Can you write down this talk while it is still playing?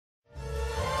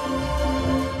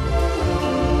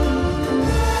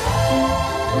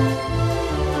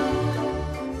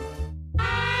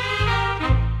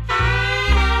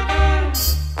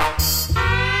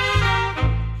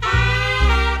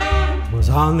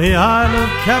On the Isle of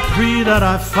Capri that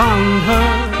I found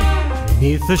her,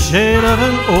 beneath the shade of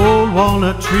an old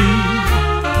walnut tree.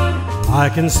 I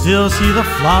can still see the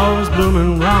flowers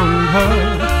blooming round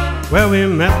her, where we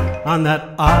met on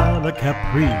that Isle of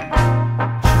Capri.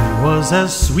 She was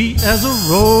as sweet as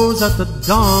a rose at the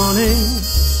dawning.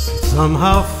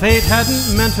 Somehow fate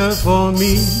hadn't meant her for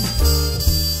me.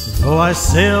 Though I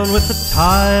sailed with the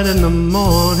tide in the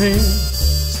morning,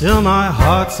 still my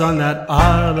heart's on that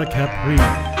Isle of Capri.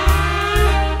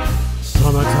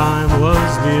 Summertime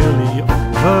was nearly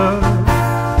over,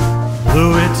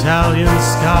 blue Italian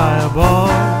sky above.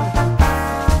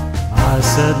 I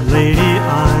said, lady,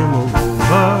 I'm a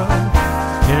rover,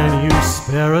 can you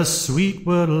spare a sweet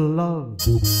word of love?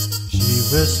 She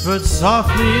whispered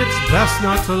softly, it's best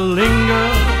not to linger.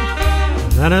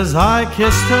 Then as I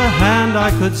kissed her hand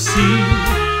I could see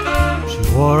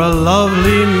she wore a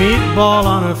lovely meatball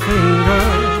on her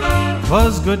finger.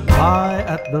 'Twas goodbye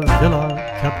at the Villa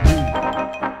Capri.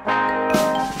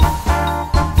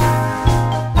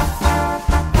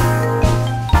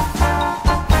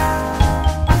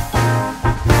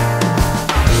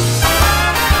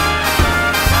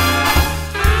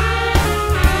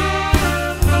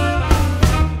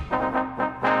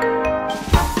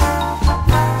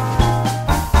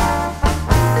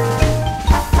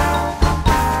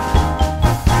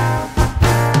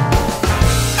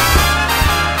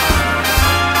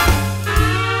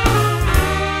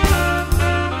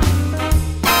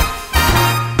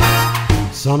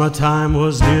 Summertime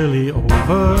was nearly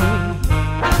over,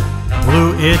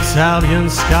 blue Italian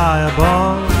sky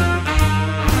above.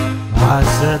 I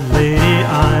said, lady,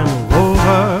 I'm a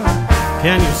rover,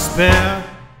 can you spare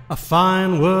a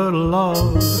fine word of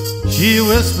love? She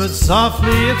whispered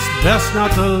softly, it's best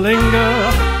not to linger.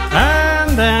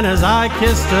 And then as I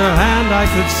kissed her hand I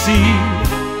could see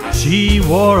she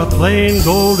wore a plain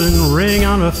golden ring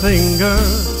on her finger.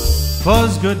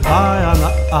 'Twas goodbye on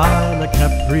the Isle of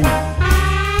Capri.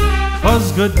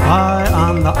 'Twas goodbye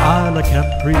on the Isle of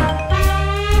Capri.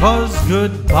 'Twas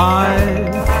goodbye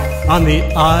on the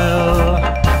Isle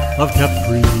of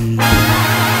Capri.